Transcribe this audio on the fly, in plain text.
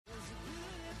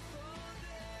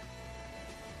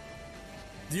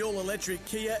The all-electric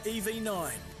Kia EV9,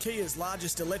 Kia's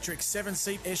largest electric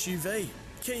 7-seat SUV.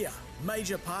 Kia,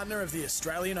 major partner of the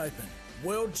Australian Open.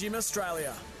 World Gym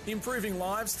Australia, improving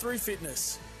lives through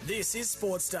fitness. This is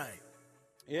Sportsday.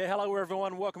 Yeah, hello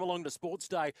everyone. Welcome along to Sports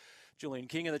Day. Julian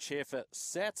King in the chair for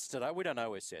Sats today. We don't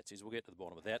know where Sats is. We'll get to the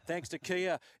bottom of that. Thanks to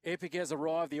Kia, Epic has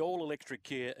arrived, the all-electric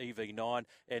Kia EV9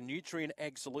 and Nutrient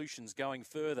Ag Solutions going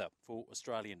further for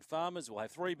Australian farmers. We'll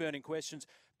have three burning questions.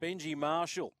 Benji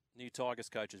Marshall, new Tigers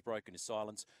coach, has broken his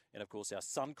silence. And, of course, our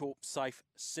Suncorp Safe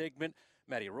segment.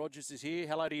 Matty Rogers is here.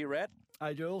 Hello to you, Rat.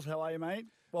 Hey, Jules. How are you, mate?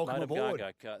 Welcome aboard.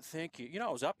 Thank you. You know,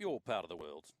 I was up your part of the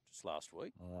world just last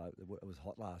week. Oh, it was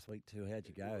hot last week too. How'd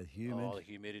you go? Humid? Oh, the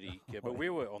humidity. Yeah, but we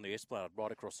were on the Esplanade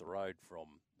right across the road from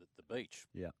the beach.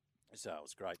 Yeah. So it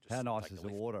was great. How nice is the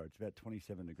water? It's about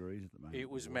 27 degrees at the moment. It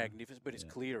was magnificent, but it's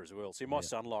clear as well. See, my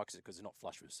son likes it because it's not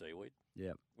flush with seaweed.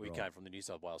 Yeah. We came from the New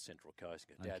South Wales Central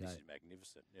Coast. Dad, this is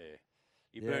magnificent. Yeah.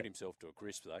 He Yeah. burned himself to a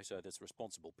crisp, though, so that's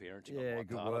responsible parenting on my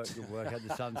good part. work, good work. Had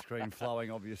the sunscreen flowing,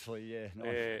 obviously. Yeah,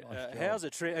 nice job. How's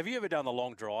it? Have you ever done the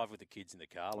long drive with the kids in the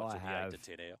car, like I have. the 8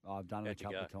 to 10 hour? I've done it a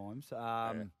couple of times.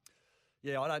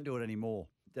 Yeah. I don't do it anymore.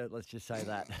 Let's just say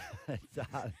that.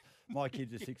 My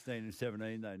kids are 16 and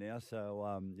 17 though now,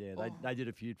 so they did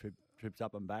a few trips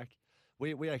up and back.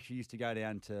 We actually used to go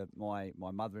down to my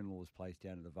mother-in-law's place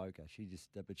down at the Voca. She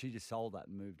just sold that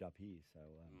and moved up here, so.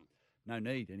 No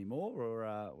need anymore,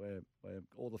 or we're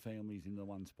all the families in the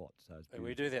one spot. So it's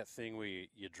we do that thing where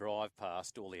you drive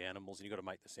past all the animals and you've got to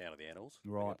make the sound of the animals.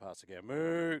 Right. You go past the cow,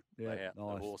 moo, yeah, out, nice.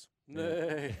 the horse,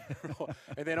 Yeah. no.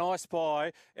 And then I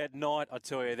spy at night, I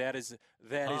tell you, that is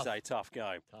a tough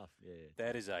game. Tough, yeah.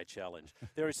 That is a challenge.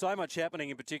 There is so much happening,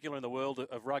 in particular in the world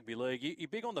of rugby league. You're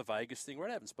big on the Vegas thing.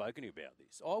 I haven't spoken to you about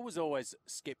this. I was always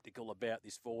sceptical about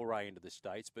this foray into the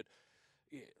States, but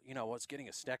you know, it's getting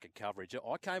a stack of coverage.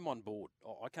 I came on board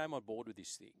with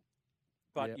this thing.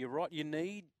 But You're right, you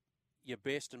need your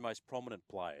best and most prominent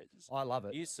players. I love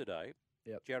it. Yesterday,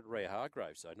 Jared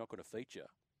Rea-Hargraves, though, not going to feature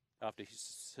after his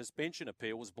suspension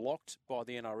appeal was blocked by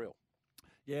the NRL.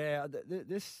 Yeah,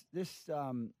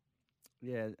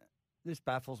 this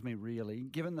baffles me really,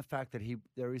 given the fact that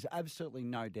there is absolutely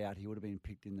no doubt he would have been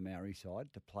picked in the Maori side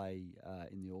to play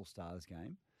in the All-Stars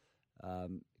game.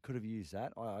 Could have used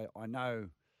that. I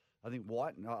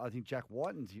think Jack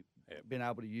Whiten's been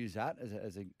able to use that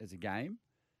as a game,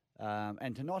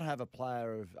 and to not have a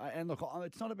player of. And look,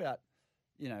 it's not about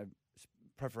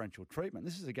preferential treatment.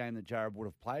 This is a game that Jared would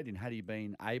have played in had he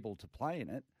been able to play in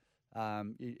it.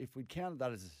 If we'd counted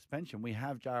that as a suspension, we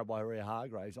have Jared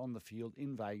Rea-Hargraves on the field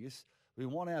in Vegas. We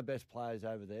want our best players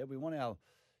over there. We want our.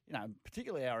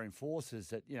 Particularly our enforcers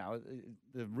that,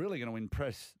 they're really going to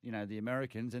impress, the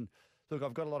Americans. And look,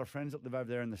 I've got a lot of friends that live over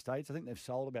there in the States. I think they've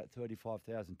sold about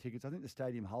 35,000 tickets. I think the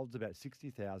stadium holds about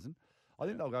 60,000. I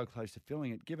think they'll go close to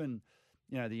filling it, given,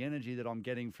 the energy that I'm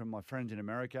getting from my friends in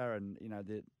America and,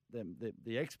 the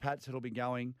expats that'll be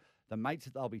going, the mates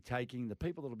that they'll be taking, the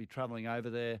people that'll be travelling over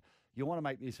there. You want to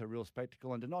make this a real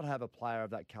spectacle, and to not have a player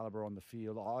of that calibre on the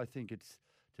field, I think it's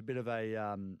a bit of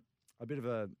a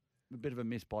bit of a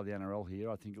miss by the NRL here.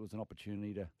 I think it was an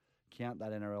opportunity to count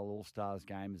that NRL All-Stars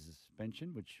game as a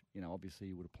suspension, which, obviously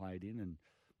you would have played in and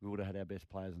we would have had our best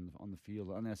players on the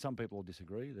field. And now some people will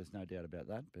disagree. There's no doubt about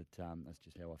that, but that's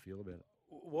just how I feel about it.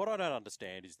 What I don't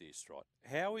understand is this, right?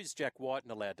 How is Jack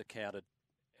Whiten allowed to count it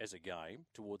as a game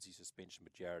towards his suspension,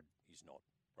 but Jared is not,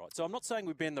 right? So I'm not saying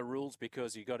we bend the rules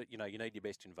because you got it. You need your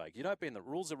best in Vegas. You don't bend the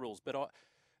rules. Are rules, but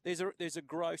There's a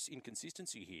gross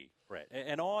inconsistency here, Brett.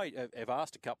 And I have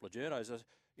asked a couple of journos,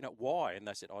 why? And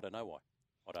they said, I don't know why.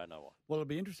 Well, it'll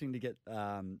be interesting to get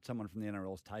someone from the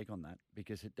NRL's take on that,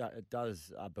 because it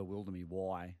does bewilder me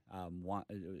why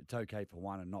it's okay for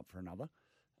one and not for another.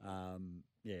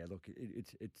 Look,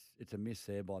 it's a miss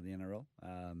there by the NRL.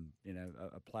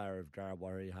 A player of Jared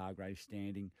Rea-Hargraves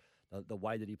standing, the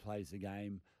way that he plays the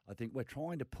game. I think we're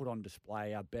trying to put on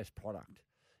display our best product.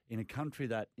 In a country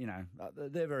that,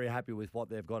 they're very happy with what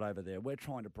they've got over there. We're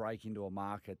trying to break into a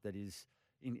market that is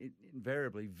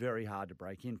invariably very hard to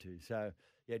break into. So,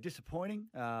 disappointing,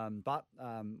 but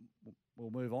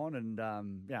we'll move on. And,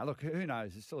 look, who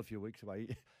knows? It's still a few weeks away.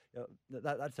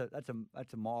 That's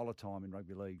a mile of time in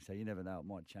rugby league, so you never know. It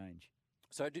might change.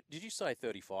 So did you say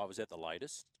 35? Was that the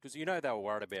latest? Because, they were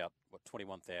worried about,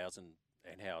 21,000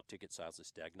 and how ticket sales are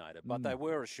stagnated. But they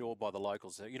were assured by the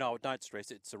locals that, don't stress,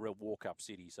 it's a real walk-up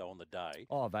city, so on the day.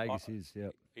 Oh, Vegas is, yeah.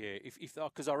 Yeah,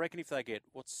 because I reckon if they get,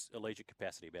 what's Allegiant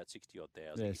capacity, about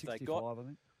 60,000? Yeah, 65, I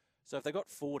think. So if they got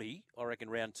 40, I reckon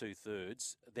round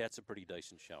 2/3, that's a pretty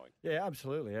decent showing. Yeah,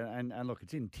 absolutely. And look,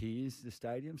 it's in tiers, the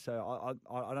stadium. So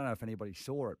I don't know if anybody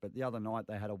saw it, but the other night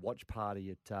they had a watch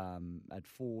party at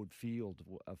Ford Field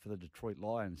for the Detroit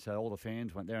Lions. So all the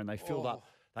fans went there and they filled up.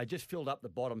 They just filled up the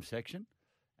bottom section.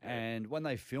 And when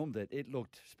they filmed it, it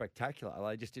looked spectacular.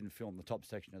 They just didn't film the top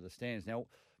section of the stands. Now,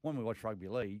 when we watch rugby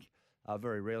league,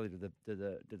 very rarely do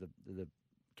the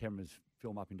cameras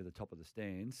film up into the top of the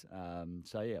stands.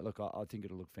 So, yeah, look, I think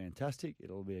it'll look fantastic.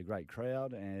 It'll be a great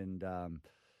crowd. And,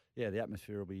 the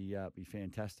atmosphere will be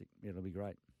fantastic. It'll be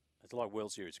great. It's like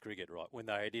World Series cricket, right? When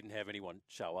they didn't have anyone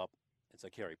show up, and so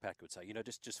Kerry Packer would say,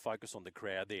 just focus on the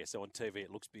crowd there. So on TV it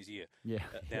looks busier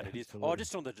than it is. Absolutely. Oh,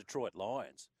 just on the Detroit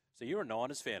Lions. So you're a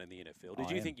Niners fan in the NFL.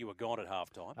 Did you think you were gone at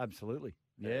halftime? Absolutely.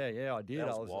 Yeah, I did. I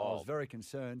was very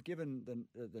concerned, given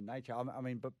the nature. I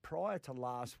mean, but prior to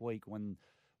last week when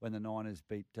the Niners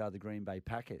beat the Green Bay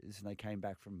Packers and they came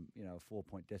back from a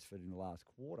 4-point deficit in the last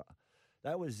quarter,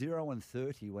 they were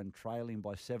 0-30 when trailing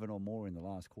by 7 or more in the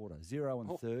last quarter.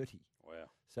 0-30. Wow.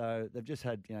 So they've just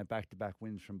had back-to-back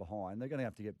wins from behind. They're going to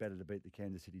have to get better to beat the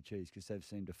Kansas City Chiefs because they've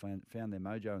seemed to found their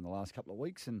mojo in the last couple of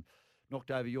weeks and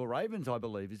knocked over your Ravens, I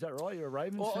believe. Is that right? You're a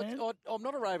Ravens fan? I'm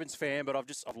not a Ravens fan, but I've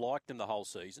liked them the whole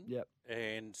season. Yep.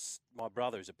 And my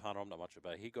brother, who's a punter, I'm not much of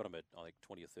a, he got them at I think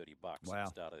 $20 or $30 at the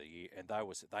start of the year, and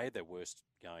they had their worst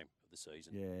game of the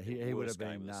season. Yeah, he would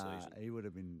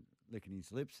have been licking his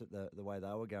lips at the way they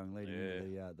were going leading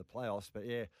into the playoffs. But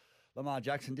yeah, Lamar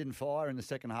Jackson didn't fire in the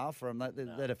second half for him.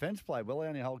 Their defence played well. They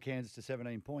only hold Kansas to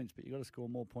 17 points, but you got to score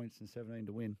more points than 17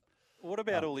 to win. What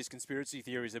about all these conspiracy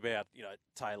theories about,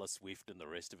 Taylor Swift and the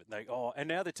rest of it? And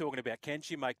now they're talking about, can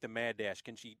she make the mad dash?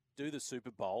 Can she do the Super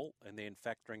Bowl and then,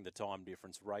 factoring the time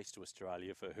difference, race to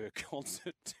Australia for her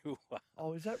concert tour?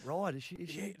 Oh, is that right? Is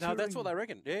she no, that's what they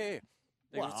reckon. Yeah.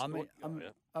 Well,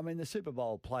 I mean, the Super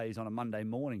Bowl plays on a Monday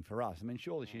morning for us. I mean,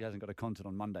 surely she hasn't got a concert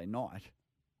on Monday night.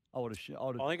 I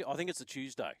think it's a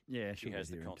Tuesday. Yeah, she has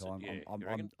the concert. Time. Yeah,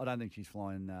 I don't think she's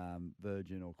flying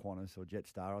Virgin or Qantas or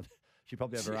Jetstar. She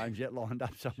probably have her own jet lined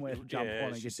up somewhere to jump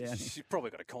on and get down. She's probably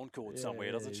got a Concorde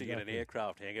somewhere, doesn't she? Exactly. Get an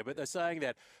aircraft hangar. But they're saying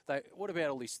that what about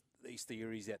all these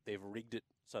theories that they've rigged it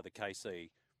so the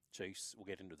KC Chiefs will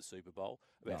get into the Super Bowl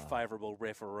about favourable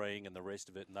refereeing and the rest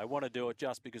of it, and they want to do it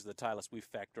just because of the Taylor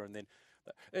Swift factor.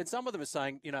 And some of them are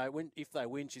saying, if they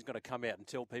win, she's going to come out and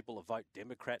tell people to vote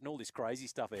Democrat and all this crazy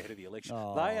stuff ahead of the election.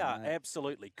 They are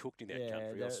absolutely cooked in that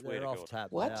country. I swear to God. Off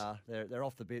tap. What? They're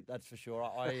off the bit. That's for sure.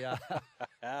 Look,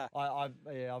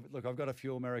 I've got a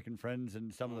few American friends,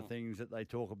 and some of the things that they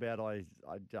talk about, I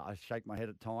shake my head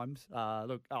at times.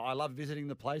 Look, I love visiting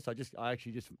the place. I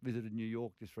actually just visited New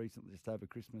York just recently, just over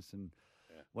Christmas, and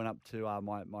went up to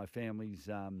my family's.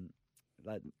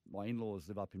 My in-laws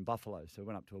live up in Buffalo, so we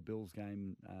went up to a Bills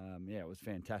game. It was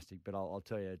fantastic. But I'll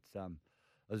tell you, it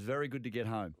was very good to get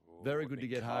home. Very good to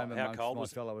get home amongst my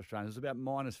fellow Australians. It was about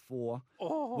 -4.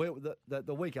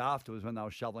 The week after was when they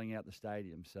were shoveling out the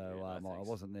stadium, so I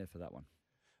wasn't there for that one.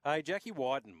 Hey, Jackie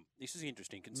Whiten, this is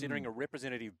interesting, considering a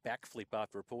representative backflip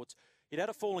after reports. He'd had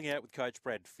a falling out with coach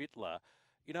Brad Fittler.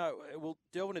 We'll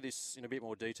delve into this in a bit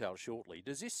more detail shortly.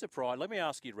 Does this surprise? Let me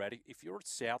ask you, Raddy, if you're a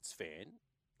Souths fan,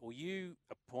 or you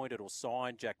appointed or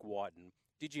signed Jack Whiten,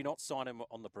 did you not sign him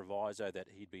on the proviso that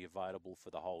he'd be available for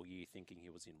the whole year, thinking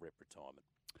he was in rep retirement?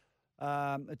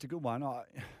 It's a good one.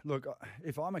 Look,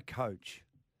 if I'm a coach,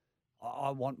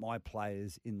 I want my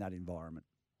players in that environment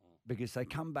because they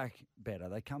come back better.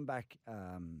 They come back.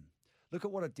 Look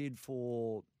at what it did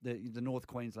for the North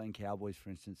Queensland Cowboys, for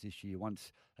instance, this year.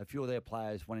 Once a few of their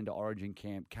players went into Origin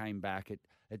camp, came back, it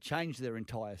changed their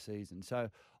entire season. So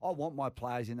I want my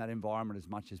players in that environment as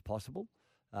much as possible.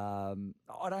 I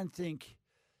don't think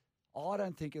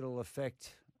it'll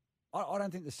affect. I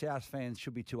don't think the South fans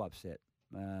should be too upset.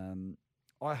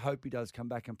 I hope he does come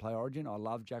back and play Origin. I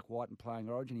love Jack Whiten playing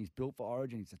Origin. He's built for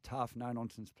Origin. He's a tough,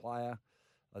 no-nonsense player.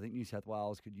 I think New South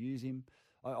Wales could use him.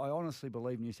 I honestly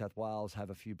believe New South Wales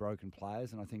have a few broken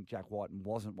players, and I think Jack Whiten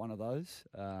wasn't one of those.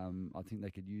 I think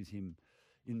they could use him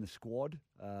in the squad.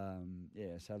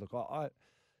 So look, I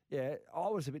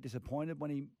was a bit disappointed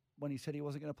when he said he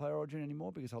wasn't going to play Origin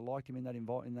anymore because I liked him in that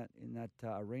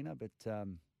arena. But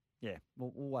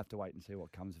we'll have to wait and see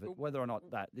what comes of it. Whether or not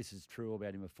this is true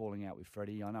about him falling out with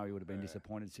Freddie, I know he would have been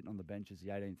disappointed sitting on the bench as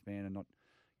the 18th man and not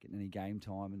getting any game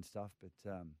time and stuff. But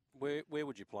where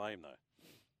would you play him though?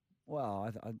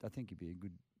 Well, I think he'd be a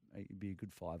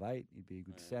good 5'8". He'd be a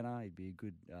good centre. He'd be a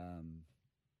good.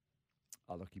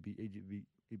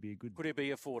 He'd be a good. Could he be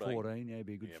a 14? 14, yeah, he'd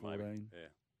be a good 14. Maybe.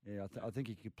 Yeah. I think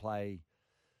he could play.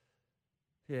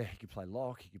 Yeah, he could play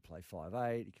lock, he could play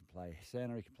 5'8", he can play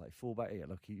centre, he can play fullback. Yeah,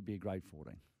 look, he'd be a great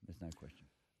 14. There's no question.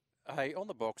 Hey, on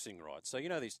the boxing, right? So, you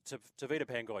know, this Tavita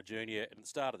Pangai Jr. at the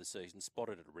start of the season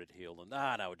spotted at a Red Hill and,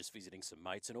 no, we're just visiting some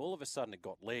mates. And all of a sudden it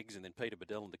got legs, and then Peter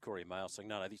Bedell and Decoria Mail saying,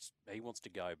 no, he wants to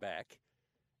go back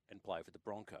and play for the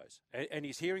Broncos. And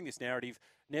he's hearing this narrative,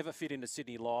 never fit into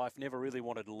Sydney life, never really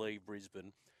wanted to leave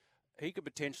Brisbane. He could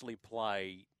potentially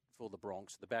play for the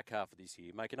Bronx the back half of this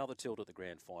year, make another tilt at the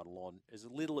grand final on as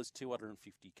little as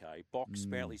 250K. Box,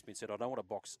 apparently he's been said, I don't want to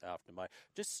box after May.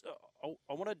 Just,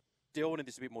 I want to delve into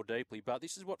this a bit more deeply, but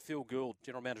this is what Phil Gould,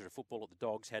 General Manager of Football at the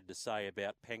Dogs, had to say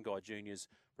about Pangai Jr.'s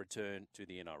return to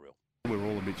the NRL. We were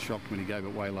all a bit shocked when he gave it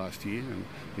away last year, and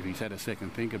if he's had a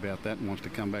second think about that and wants to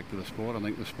come back to the sport, I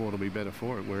think the sport will be better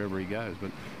for it wherever he goes.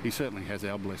 But he certainly has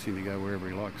our blessing to go wherever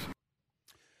he likes.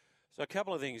 So a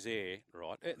couple of things there,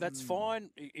 right? That's fine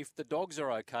if the Dogs are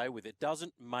okay with it.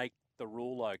 Doesn't make the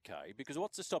rule okay, because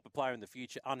what's to stop a player in the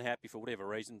future unhappy for whatever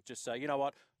reason, just say, you know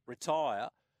what, retire,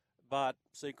 but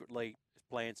secretly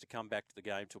plans to come back to the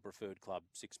game to a preferred club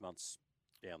 6 months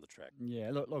down the track.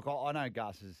 Yeah, look, I know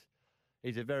Gus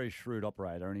he's a very shrewd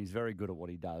operator and he's very good at what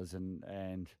he does,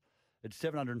 and it's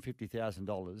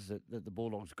 $750,000 that the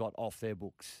Bulldogs got off their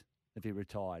books if he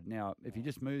retired. Now, if he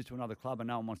just moves to another club and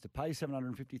no one wants to pay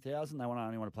 $750,000, they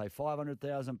only want to pay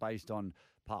 $500,000 based on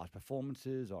past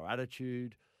performances or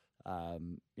attitude.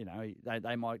 You know,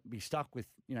 they might be stuck with,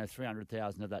 you know,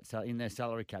 $300,000 of that in their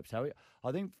salary cap. So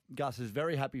I think Gus is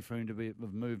very happy for him to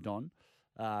have moved on,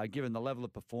 given the level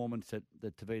of performance that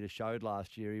Tavita showed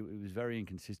last year. He was very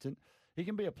inconsistent. He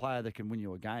can be a player that can win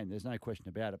you a game. There's no question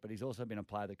about it. But he's also been a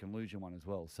player that can lose you one as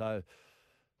well. So,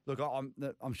 look,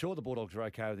 I'm sure the Bulldogs are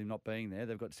okay with him not being there.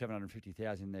 They've got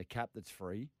 $750,000 in their cap that's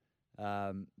free.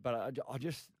 But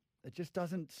it just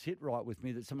doesn't sit right with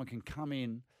me that someone can come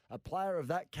in, a player of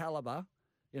that caliber,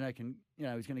 he's going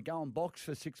to go and box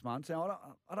for 6 months. Now,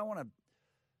 I don't want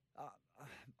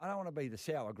to be the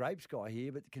sour grapes guy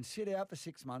here, but can sit out for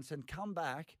 6 months and come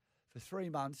back for 3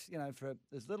 months, for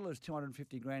as little as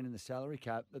 $250,000 in the salary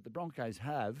cap that the Broncos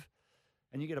have,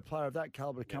 and you get a player of that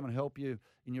caliber to come and help you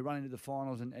in your run into the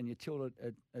finals and you tilt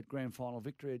at grand final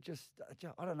victory.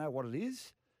 I don't know what it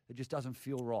is. It just doesn't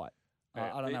feel right.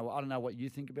 I don't know. I don't know what you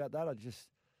think about that. It just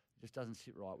doesn't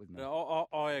sit right with me. No,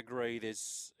 I agree.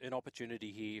 There's an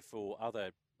opportunity here for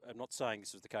other. I'm not saying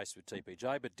this was the case with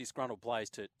TPJ, but disgruntled players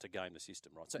to game the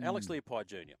system, right? So Alex Leopold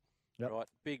Jr., right,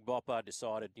 big bopper,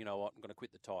 decided, you know what, I'm going to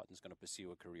quit the Titans, going to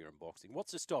pursue a career in boxing.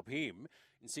 What's to stop him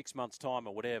in 6 months' time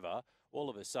or whatever, all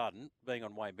of a sudden being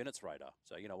on Wayne Bennett's radar?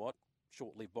 So you know what,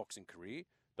 short-lived boxing career.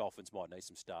 Dolphins might need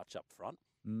some starch up front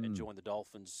and join the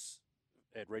Dolphins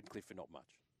at Redcliffe for not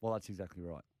much. Well, that's exactly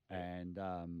right. And,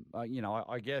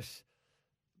 I guess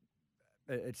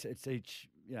it's each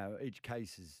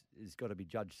case is got to be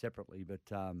judged separately. But,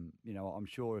 I'm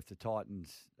sure if the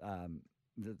Titans,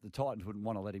 the Titans wouldn't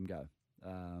want to let him go.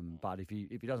 But if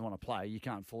he doesn't want to play, you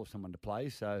can't force someone to play.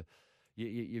 So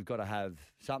you've got to have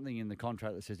something in the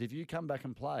contract that says if you come back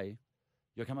and play,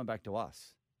 you're coming back to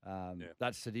us.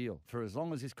 That's the deal. For as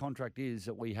long as this contract is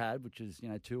that we had, which is,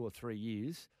 2 or 3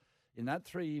 years, in that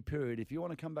 3-year period, if you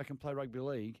want to come back and play rugby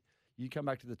league, you come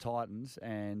back to the Titans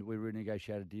and we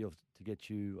renegotiate a deal to get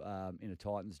you in a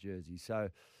Titans jersey. So,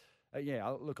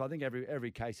 look, I think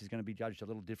every case is going to be judged a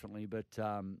little differently. But,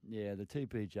 the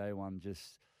TPJ one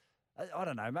just, I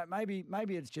don't know,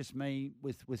 maybe it's just me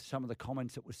with some of the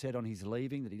comments that were said on his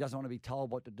leaving, that he doesn't want to be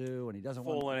told what to do and he doesn't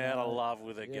want to falling out of love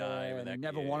with the game. And he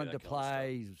never wanted to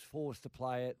play. He was forced to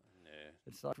play it.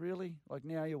 It's like, really? Like,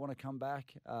 now you want to come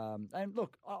back? And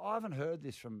look, I haven't heard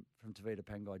this from Tavita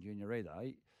Pangai Jr. either.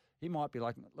 He might be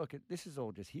like, look, this is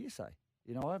all just hearsay.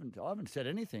 I haven't said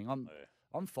anything.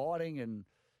 I'm fighting, and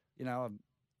I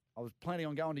was planning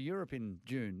on going to Europe in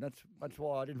June. That's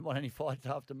why I didn't want any fights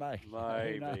after May.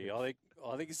 Maybe. I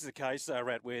think this is the case, though,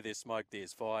 Rat, where there's smoke,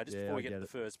 there's fire. Just before we get to the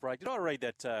first break, did I read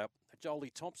that Jolie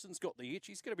Thompson's got the itch?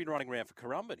 He's going to be running around for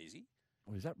Currumbin, is he?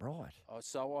 Oh, is that right? Oh,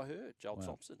 so I heard. Joel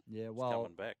Thompson. Yeah,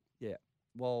 coming back. Yeah.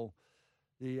 Well,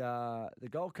 the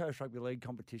Gold Coast Rugby League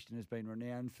competition has been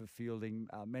renowned for fielding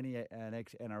many an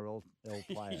ex-NRL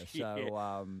player.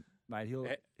 So, mate,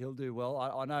 he'll do well.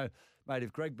 I know, mate.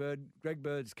 If Greg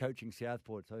Bird's coaching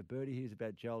Southport, so if Birdie hears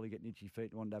about Jolie getting itchy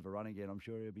feet and wanting to have a run again, I'm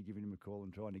sure he'll be giving him a call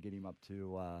and trying to get him up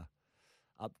to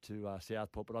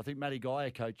Southport. But I think Matty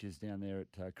Geyer coaches down there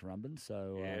at Currumbin.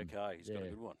 So okay, he's got a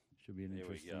good one. Should be an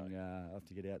interesting. I'll have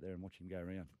to get out there and watch him go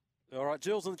around. All right,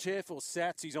 Jill's in the chair for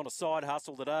Sats. He's on a side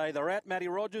hustle today. The Rat, Matty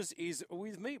Rogers, is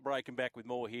with me, breaking back with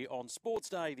more here on Sports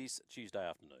Day this Tuesday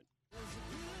afternoon.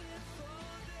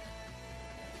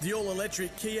 The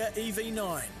all-electric Kia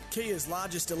EV9, Kia's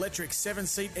largest electric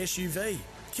 7-seat SUV.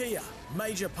 Kia,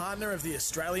 major partner of the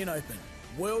Australian Open.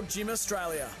 World Gym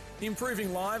Australia,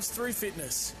 improving lives through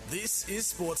fitness. This is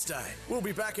Sports Day. We'll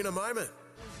be back in a moment.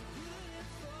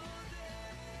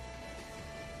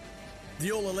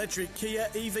 The all-electric Kia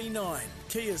EV9,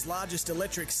 Kia's largest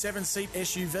electric 7-seat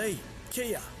SUV.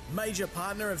 Kia, major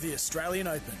partner of the Australian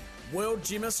Open. World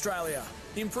Gym Australia,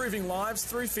 improving lives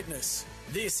through fitness.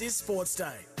 This is Sports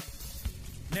Day.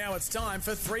 Now it's time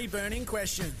for 3 burning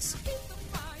questions.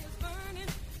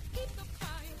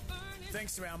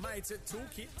 Thanks to our mates at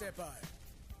Toolkit Depot.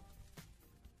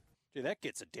 Gee, that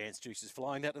gets the dance juices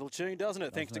flowing, that little tune, doesn't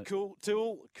it? Thanks to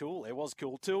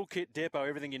Toolkit Depot,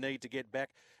 everything you need to get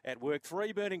back at work.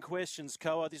 3 burning questions,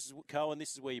 Cohen. This is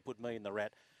where you put me and the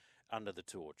rat under the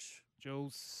torch.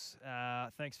 Jules,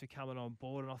 thanks for coming on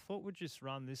board. And I thought we'd just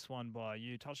run this one by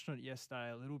you. Touched on it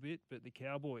yesterday a little bit, but the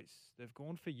Cowboys, they've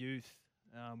gone for youth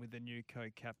with the new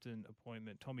co-captain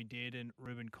appointment. Tommy Dearden,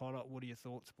 Ruben Cotter. What are your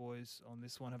thoughts, boys, on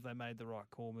this one? Have they made the right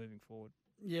call moving forward?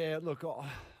 Yeah, look,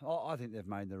 I think they've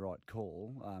made the right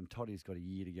call. Toddy's got a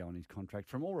year to go on his contract.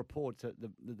 From all reports,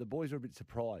 the boys were a bit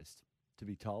surprised, to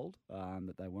be told,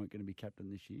 that they weren't going to be captain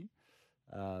this year.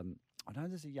 I know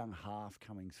there's a young half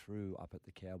coming through up at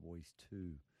the Cowboys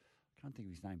too. I can't think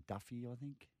of his name. Duffy, I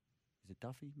think. Is it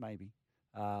Duffy? Maybe.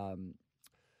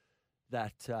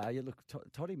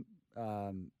 Toddy,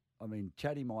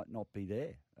 Chatty might not be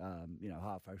there,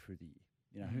 halfway through the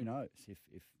year. Who knows if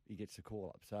he gets the call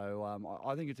up. So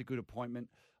I think it's a good appointment.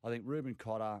 I think Ruben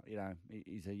Cotter,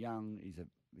 he's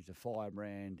a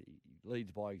firebrand. He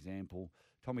leads by example.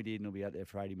 Tommy Dearden will be out there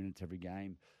for 80 minutes every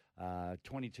game.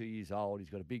 22 years old.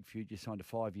 He's got a big future. Signed a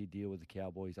 5-year deal with the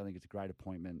Cowboys. I think it's a great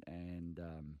appointment. And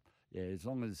as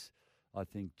long as I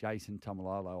think Jason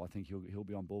Tamalolo, I think he'll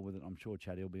be on board with it. I'm sure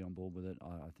Chatty will be on board with it.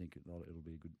 I think it'll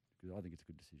be a good. I think it's a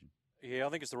good decision. Yeah, I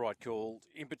think it's the right call,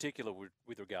 in particular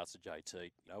with regards to JT.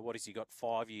 What has he got?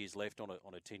 5 years left on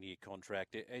a 10-year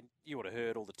contract, and you would have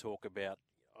heard all the talk about,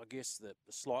 I guess, the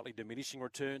slightly diminishing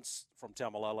returns from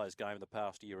Taumalolo's game in the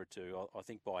past year or two. I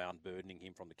think by unburdening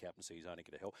him from the captaincy, he's only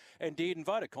going to help. And Dearden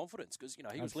voted confidence because he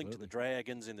was linked to the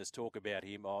Dragons, and there's talk about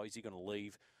him. Is he going to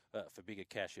leave for bigger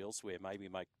cash elsewhere? Maybe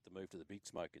make the move to the big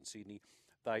smoke in Sydney.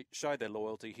 They showed their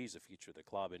loyalty. He's the future of the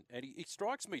club, and he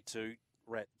strikes me too,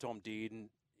 Tom Dearden,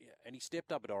 and he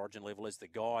stepped up at Origin level as the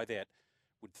guy that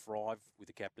would thrive with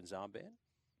the captain's armband.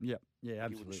 Yeah, absolutely.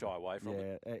 He wouldn't shy away from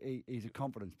it. He's a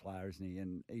confidence player, isn't he?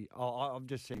 And I've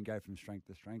just seen him go from strength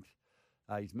to strength.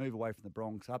 He's moved away from the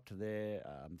Bronx up to there,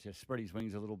 just spread his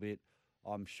wings a little bit.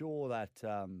 I'm sure that,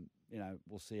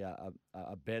 we'll see a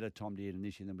better Tom Dearden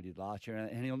this year than we did last year.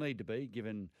 And he'll need to be,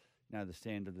 given the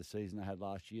standard of the season they had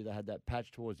last year. They had that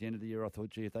patch towards the end of the year. I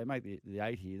thought, if they make the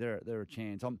 8 here, they're a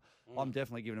chance. I'm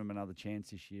definitely giving them another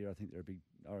chance this year. I think I think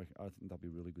they'll be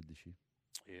really good this year.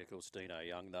 Yeah, of course, Dino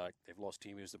Young, though. They've lost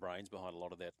him. He was the brains behind a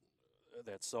lot of that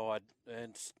side,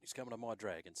 and he's coming to my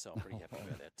Dragons, so I'm pretty happy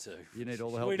about that too. You need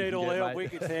all the help. We need all the help.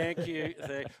 Mate. Thank you.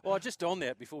 Well, just on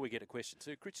that, before we get a question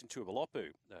too, Christian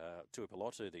Tuipulotu, the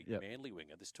Manly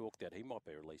winger, there's talk that he might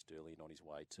be released early and on his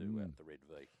way to the Red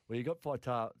V. Well, you got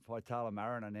Faitala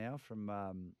Mariner now from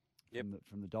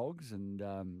the Dogs, and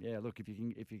look, if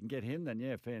you can get him,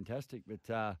 then fantastic. But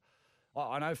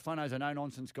I know Flano's a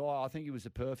no-nonsense guy. I think he was the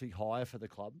perfect hire for the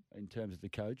club in terms of the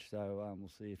coach. So we'll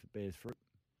see if it bears fruit.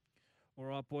 All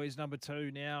right, boys, number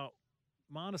 2 now.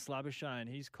 Marnus Labuschagne,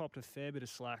 he's copped a fair bit of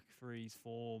slack for his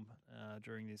form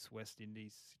during this West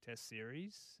Indies Test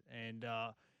series. And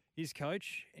his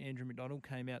coach, Andrew McDonald,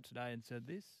 came out today and said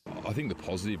this. I think the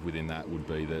positive within that would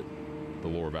be that the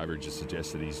law of averages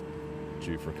suggests that he's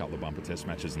due for a couple of bumper test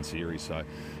matches and series, so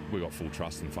we've got full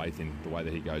trust and faith in the way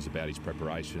that he goes about his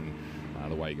preparation,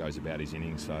 the way he goes about his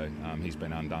innings. So he's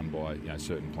been undone by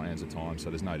certain plans at times, so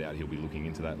there's no doubt he'll be looking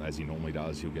into that as he normally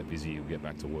does. He'll get busy, he'll get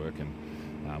back to work, and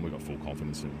we've got full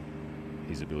confidence in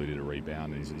his ability to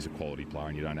rebound. And he's a quality player,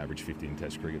 and you don't average 50 in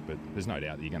Test cricket, but there's no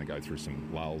doubt that you're going to go through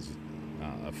some lulls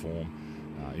of form,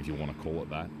 if you want to call it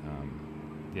that.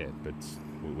 But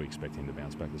we expect him to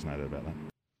bounce back. There's no doubt about that.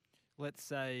 Let's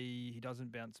say he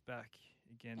doesn't bounce back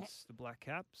against the Black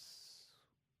Caps.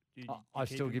 I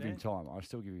still give him time.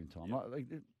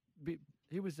 Yep.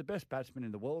 He was the best batsman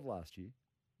in the world last year.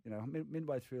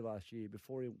 Midway through last year,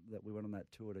 before we went on that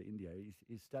tour to India,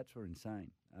 his stats were insane.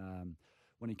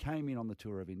 When he came in on the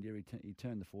tour of India, he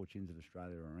turned the fortunes of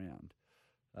Australia around.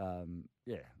 I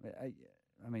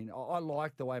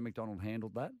like the way McDonald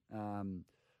handled that.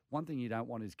 One thing you don't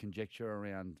want is conjecture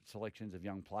around selections of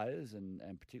young players, and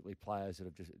particularly players that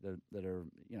are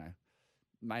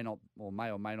may or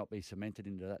may not be cemented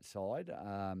into that side.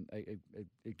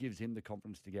 It gives him the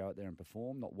confidence to go out there and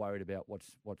perform, not worried about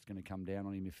what's going to come down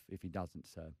on him if he doesn't.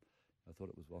 So I thought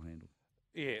it was well handled.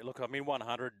 Yeah, look, I mean,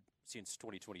 100 since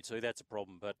 2022, that's a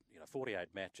problem. But, 48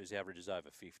 matches, averages over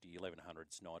 50,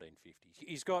 1100's 1950.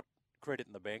 He's got credit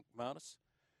in the bank, Marnus.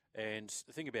 And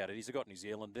the thing about it is, they've got New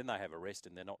Zealand, then they have a rest,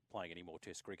 and they're not playing any more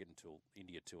Test cricket until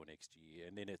India tour next year.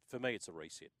 And then, for me, it's a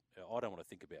reset. I don't want to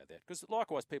think about that. Because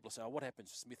likewise, people say, what happens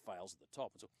if Smith fails at the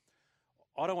top? And so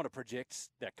I don't want to project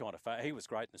that kind of fail. He was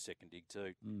great in the second dig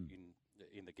too,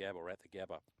 in the Gabba or at the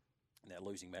Gabba, in that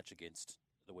losing match against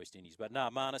the West Indies. But no,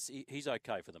 Marnus, he's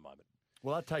okay for the moment.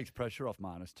 Well, that takes pressure off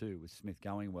Marnus too, with Smith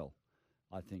going well.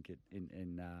 I think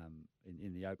in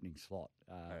the opening slot,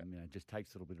 just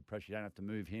takes a little bit of pressure. You don't have to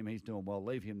move him; he's doing well.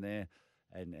 Leave him there,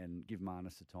 and give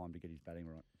Marnus the time to get his batting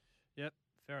right. Yep,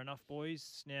 fair enough,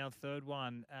 boys. Now third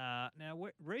one. Now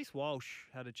Reece Walsh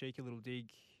had a cheeky little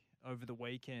dig over the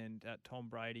weekend at Tom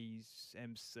Brady's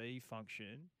MC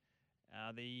function.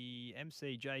 The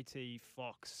MC JT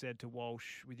Fox said to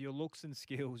Walsh, "With your looks and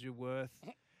skills, you're worth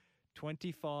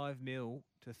 25 mil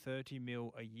to 30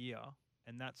 mil a year."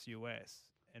 And that's US.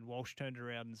 And Walsh turned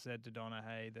around and said to Donna,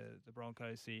 "Hey, the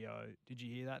Broncos CEO, did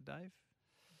you hear that, Dave?"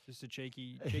 Just a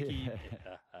cheeky.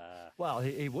 Well,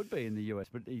 he would be in the US,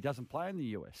 but he doesn't play in the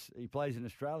US. He plays in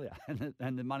Australia,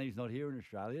 and the money's not here in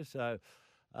Australia. So,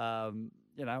 I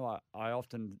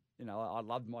often, I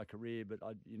loved my career, but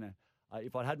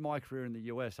if I'd had my career in the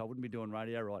US, I wouldn't be doing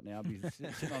radio right now. I'd be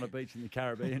sitting on a beach in the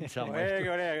Caribbean somewhere. Hang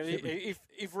on.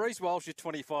 If Reece Walsh is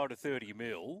 25 to 30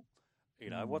 mil.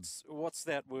 What's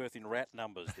that worth in rat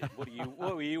numbers then?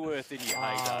 What were you worth in your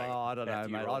heyday? I don't know,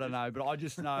 mate. I don't know. But I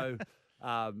just know,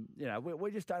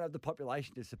 we just don't have the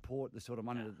population to support the sort of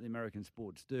money that the American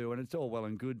sports do. And it's all well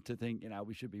and good to think,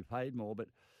 we should be paid more. But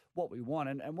what we want,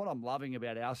 and what I'm loving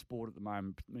about our sport at the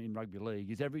moment in rugby league,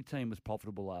 is every team was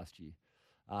profitable last year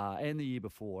and the year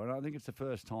before. And I think it's the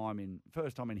first time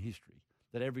in history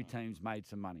that every team's made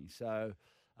some money. So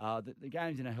the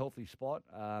game's in a healthy spot,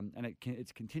 and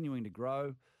it's continuing to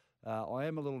grow. I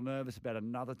am a little nervous about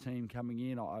another team coming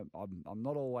in. I'm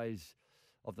not always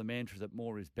of the mantra that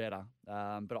more is better,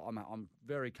 but I'm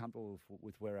very comfortable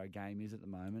with where our game is at the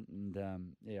moment, and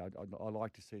I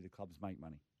like to see the clubs make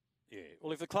money. Yeah,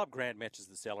 well, if the club grant matches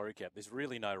the salary cap, there's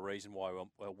really no reason why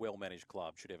a well-managed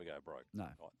club should ever go broke. No,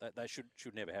 that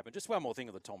should never happen. Just one more thing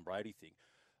of the Tom Brady thing.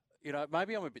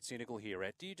 Maybe I'm a bit cynical here,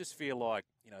 Rat. Do you just feel like,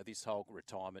 this whole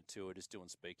retirement tour, just doing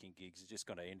speaking gigs, is just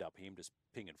going to end up him just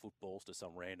pinging footballs to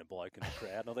some random bloke in the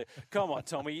crowd? And come on,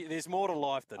 Tommy, there's more to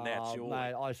life than that, surely.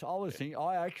 Mate, I was thinking,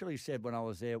 I actually said when I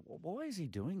was there, why is he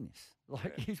doing this?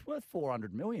 He's worth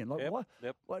 400 million.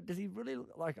 What does he really,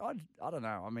 I don't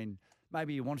know. I mean,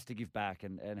 maybe he wants to give back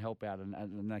and help out and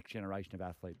the next generation of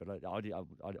athlete, but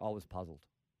I was puzzled.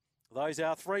 Those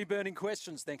are 3 burning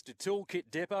questions thanks to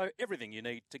Toolkit Depot, everything you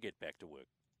need to get back to work.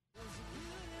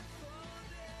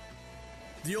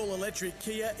 The all-electric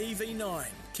Kia EV9,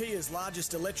 Kia's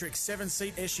largest electric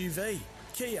 7-seat SUV.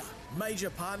 Kia, major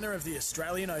partner of the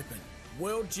Australian Open.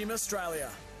 World Gym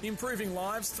Australia, improving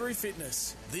lives through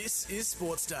fitness. This is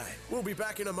Sports Day. We'll be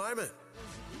back in a moment.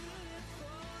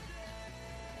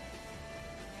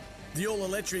 The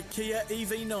all-electric Kia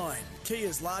EV9,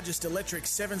 Kia's largest electric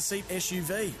 7-seat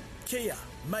SUV. Kia,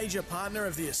 major partner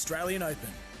of the Australian Open.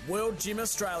 World Gym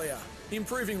Australia,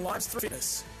 improving lives through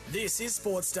fitness. This is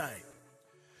Sports Day.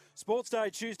 Sports Day,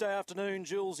 Tuesday afternoon.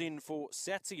 Jules in for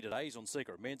Satsy today. He's on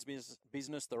Secret Men's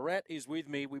Business. The Rat is with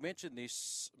me. We mentioned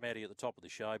this, Matty, at the top of the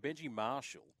show. Benji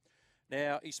Marshall.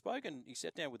 Now, he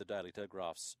sat down with the Daily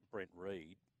Telegraph's Brent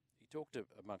Reid. He talked,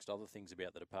 amongst other things,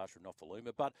 about the departure of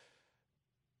Nofaluma, but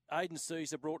Aiden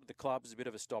Caesar brought to the club as a bit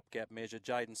of a stopgap measure.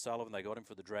 Jaden Sullivan, they got him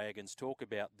for the Dragons. Talk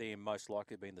about them most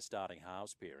likely being the starting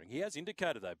halves pairing. He has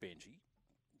indicated, though, Benji,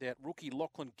 that rookie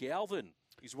Lachlan Galvin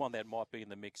is one that might be in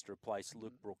the mix to replace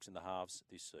Luke Brooks in the halves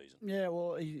this season. Yeah,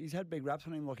 well, he's had big raps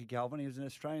on him, Lachie Galvin. He was an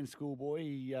Australian schoolboy.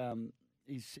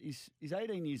 He's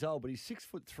 18 years old, but he's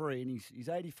 6'3" and he's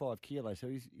 85 kilos. So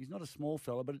he's not a small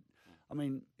fella, but I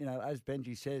mean, as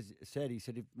Benji said, he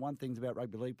said if one thing's about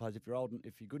rugby league players, if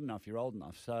you're good enough, you're old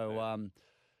enough. So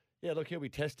look, he'll be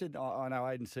tested. I know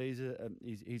Aiden Caesar,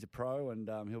 he's a pro, and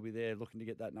he'll be there looking to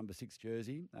get that number 6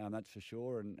 jersey. That's for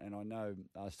sure. And I know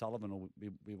Sullivan will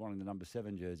be wanting the number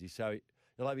 7 jersey. So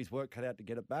he'll have his work cut out to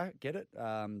get it.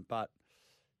 But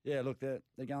yeah, look, they're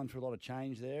going through a lot of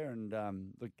change there, and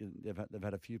look, they've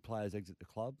had a few players exit the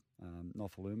club.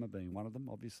 Nofaluma being one of them,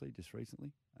 obviously, just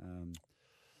recently.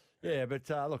 But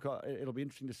look, it'll be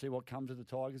interesting to see what comes of the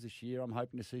Tigers this year. I'm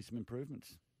hoping to see some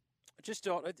improvements. Just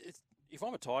if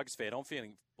I'm a Tigers fan, I'm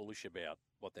feeling bullish about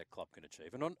what that club can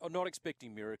achieve. And I'm not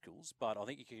expecting miracles, but I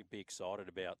think you can be excited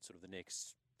about sort of the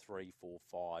next 3, 4,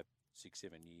 5, 6,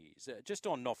 7 years. Just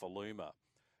on Nofaluma,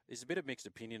 there's a bit of mixed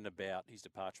opinion about his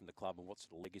departure from the club and what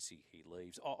sort of legacy he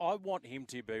leaves. I want him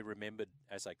to be remembered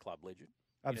as a club legend.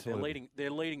 Absolutely. They're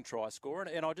leading try scorer,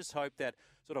 and I just hope that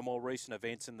sort of more recent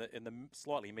events and the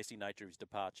slightly messy nature of his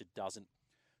departure doesn't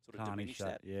sort of diminish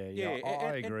that. Yeah.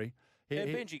 I agree.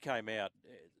 And Benji came out,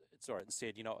 and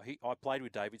said, I played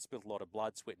with David, spilled a lot of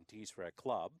blood, sweat and tears for our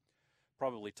club.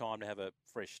 Probably time to have a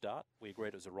fresh start. We agreed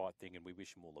it was the right thing, and we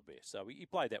wish him all the best. So he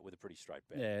played that with a pretty straight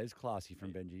bat. Yeah, it's classy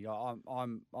from Benji.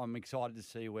 I'm excited to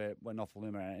see where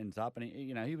Nofaluma ends up, and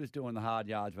he was doing the hard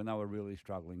yards when they were really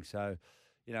struggling. So,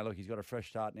 look, he's got a fresh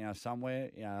start now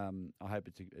somewhere. I hope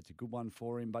it's a good one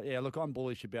for him. But yeah, look, I'm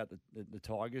bullish about the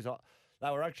Tigers. They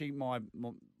were actually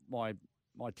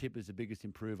my tip is the biggest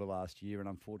improver last year, and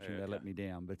unfortunately they let me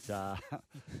down. But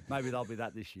maybe they'll be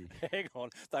that this year. Hang on.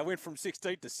 They went from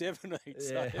 16th to 17th.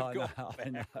 So I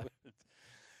know.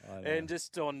 And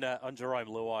just on Jerome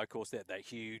Luai, of course, that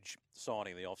huge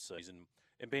signing in the off-season.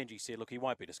 And Benji said, look, he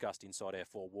won't be discussed inside our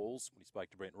four walls. When he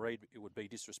spoke to Brent Reid, it would be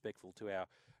disrespectful to our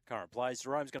current players.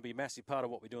 Jerome's going to be a massive part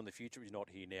of what we do in the future. He's not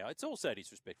here now. It's also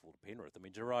disrespectful to Penrith. I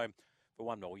mean, Jerome, for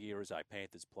one more year, is a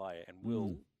Panthers player and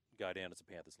will go down as a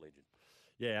Panthers legend.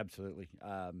 Yeah, absolutely.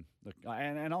 Look,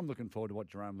 and I'm looking forward to what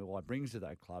Jerome Luai brings to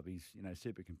that club. He's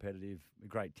super competitive, a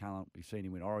great talent. We've seen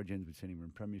him win Origins, we've seen him win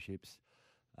premierships.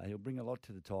 He'll bring a lot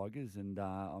to the Tigers, and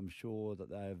I'm sure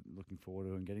that they're looking forward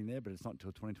to him getting there. But it's not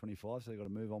until 2025, so they've got to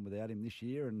move on without him this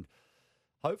year, and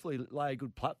hopefully lay a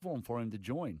good platform for him to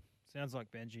join. Sounds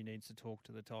like Benji needs to talk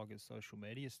to the Tigers' social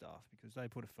media staff because they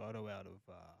put a photo out of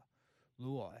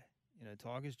Luai in a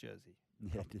Tigers jersey.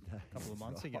 Yeah, did they? A couple of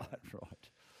months ago. Right.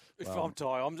 If I'm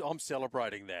Ty, I'm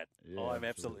celebrating that. Yeah, I'm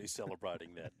absolutely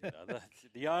celebrating that.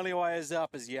 The only way is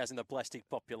up, as Yaz in the plastic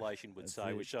population would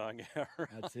say. We're showing our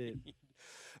That's it.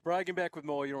 Breaking back with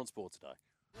more. You're on Sportsday.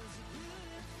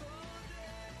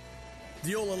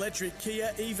 The all-electric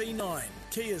Kia EV9,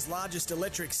 Kia's largest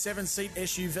electric 7-seat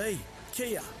SUV.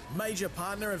 Kia, major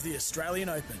partner of the Australian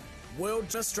Open.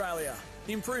 World Australia,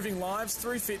 improving lives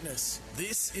through fitness.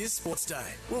 This is Sportsday.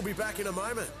 We'll be back in a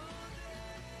moment.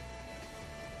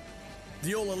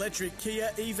 The all-electric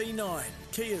Kia EV9,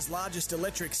 Kia's largest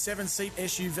electric 7-seat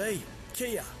SUV.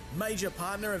 Kia, major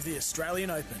partner of the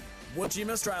Australian Open. World Gym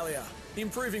Australia,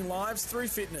 improving lives through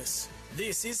fitness.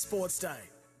 This is Sportsday.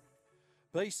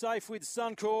 Be safe with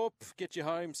Suncorp. Get your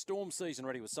home storm season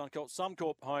ready with Suncorp.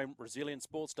 Suncorp Home Resilient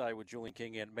Sportsday with Julian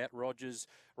King and Matt Rogers.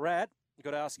 Rat, I've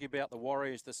got to ask you about the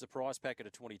Warriors, the surprise packet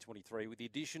of 2023. With the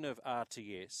addition of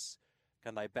RTS,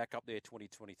 can they back up their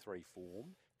 2023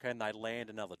 form? Can they land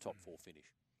another top four finish?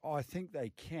 I think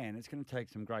they can. It's going to take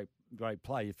some great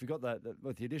play. If you've got that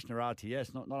with the addition of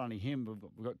RTS, not only him, but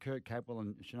we've got Kurt Capewell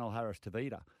and Chanel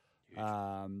Harris-Tavita.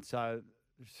 So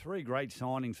 3 great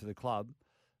signings for the club.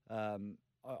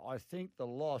 I think the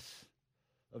loss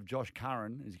of Josh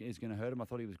Curran is going to hurt him. I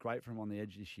thought he was great for him on the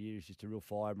edge this year. He's just a real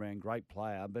firebrand, great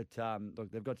player. But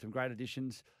look, they've got some great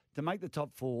additions to make the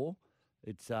top 4.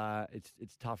 It's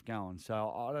tough going. So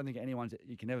I don't think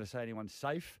you can never say anyone's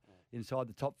safe inside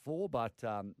the top 4, but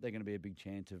they're going to be a big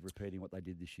chance of repeating what they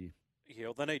did this year. Yeah,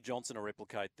 well, they need Johnson to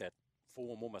replicate that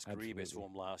form, almost career best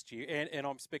form last year. And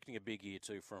I'm expecting a big year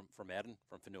too from Adam,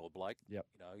 from Fanua Blake. Yep.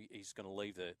 He's going to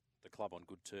leave the club on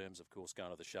good terms, of course,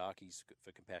 going to the Sharkies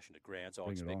for compassionate grounds.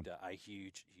 I expect a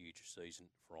huge season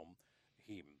from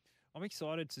him. I'm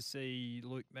excited to see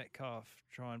Luke Metcalf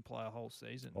try and play a whole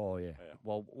season. Oh, yeah.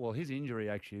 Well, his injury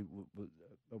actually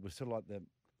was sort of like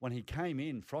when he came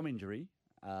in from injury,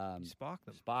 he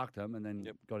sparked them, and then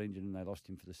got injured, and they lost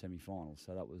him for the semi-finals.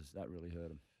 So that really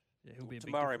hurt him. Yeah, he'll be a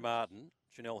big Tamari difference. Martin,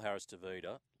 Chanel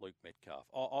Harris-Tavita, Luke Metcalf.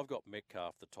 I've got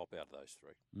Metcalf the top out of those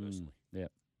 3 personally. Yeah.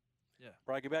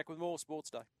 Breaking back with more Sports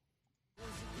Day.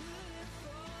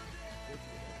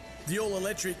 The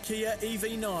all-electric Kia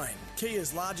EV9,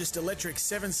 Kia's largest electric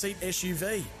 7-seat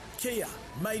SUV. Kia,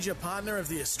 major partner of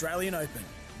the Australian Open.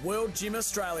 World Gym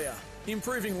Australia,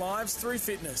 improving lives through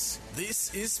fitness.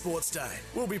 This is Sportsday.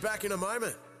 We'll be back in a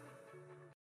moment.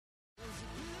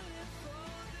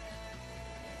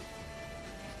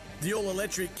 The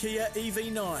all-electric Kia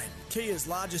EV9, Kia's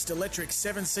largest electric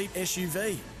 7-seat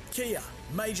SUV. Kia,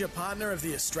 major partner of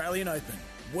the Australian Open.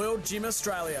 World Gym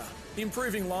Australia,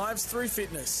 improving lives through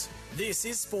fitness. This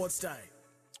is Sportsday.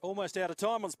 Almost out of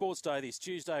time on Sports Day this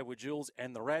Tuesday with Jules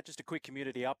and the Rat. Just a quick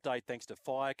community update thanks to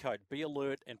Fire Code. Be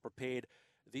alert and prepared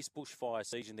this bushfire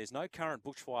season. There's no current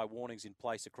bushfire warnings in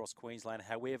place across Queensland.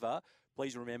 However,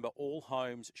 please remember all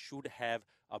homes should have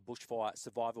a bushfire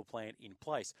survival plan in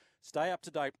place. Stay up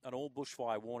to date on all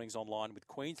bushfire warnings online with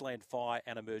Queensland Fire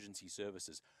and Emergency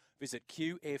Services. Visit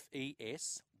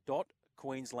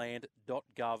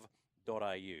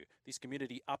qfes.queensland.gov.au. This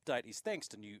community update is thanks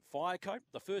to new Fire Coat,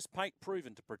 the first paint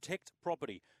proven to protect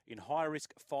property in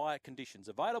high-risk fire conditions.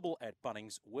 Available at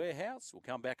Bunnings Warehouse. We'll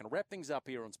come back and wrap things up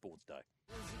here on Sports Day.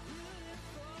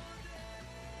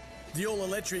 The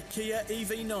all-electric Kia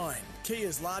EV9,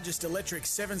 Kia's largest electric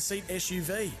 7-seat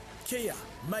SUV. Kia,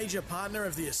 major partner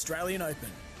of the Australian Open.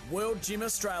 World Gym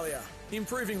Australia,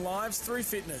 improving lives through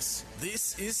fitness.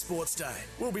 This is Sports Day.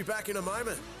 We'll be back in a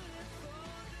moment.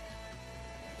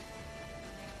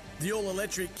 The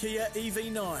all-electric Kia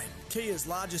EV9, Kia's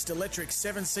largest electric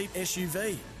 7-seat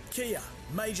SUV. Kia,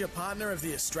 major partner of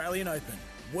the Australian Open.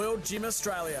 World Gym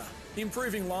Australia,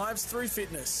 improving lives through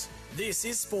fitness. This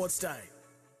is Sports Day.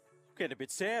 Getting a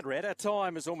bit sad, Red. Our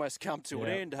time has almost come to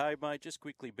an end. Hey, mate, just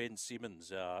quickly, Ben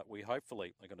Simmons. We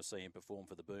hopefully are going to see him perform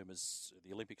for the Boomers at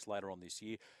the Olympics later on this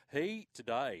year. He,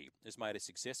 today, has made a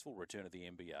successful return to the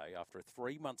NBA after a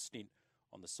 3-month stint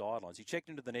on the sidelines. He checked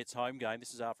into the Nets home game.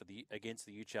 This is against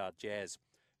the Utah Jazz.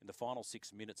 In the final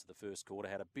 6 minutes of the first quarter,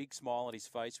 had a big smile on his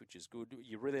face, which is good.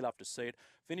 You really love to see it.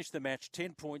 Finished the match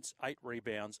 10 points, 8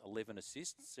 rebounds, 11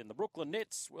 assists. And the Brooklyn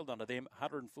Nets, well done to them,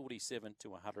 147 to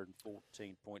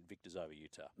 114-point victors over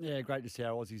Utah. Yeah, great to see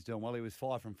how Aussie's doing well. He was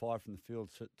 5 from 5 from the field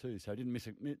too, so didn't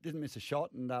miss a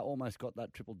shot and almost got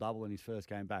that triple-double in his first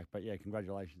game back. But yeah,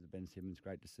 congratulations to Ben Simmons.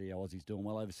 Great to see how Aussie's doing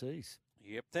well overseas.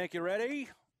 Yep, thank you, Reddy.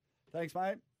 Thanks,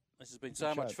 mate. This has been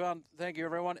so much fun. Thank you,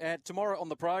 everyone. And tomorrow on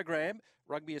the program,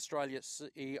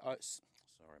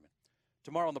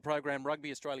 Tomorrow on the program,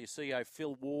 Rugby Australia CEO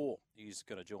Phil Waugh is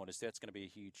going to join us. That's going to be a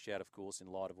huge shout, of course,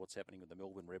 in light of what's happening with the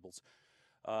Melbourne Rebels.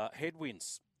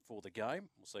 Headwinds for the game.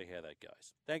 We'll see how that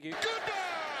goes. Thank you.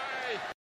 Goodbye!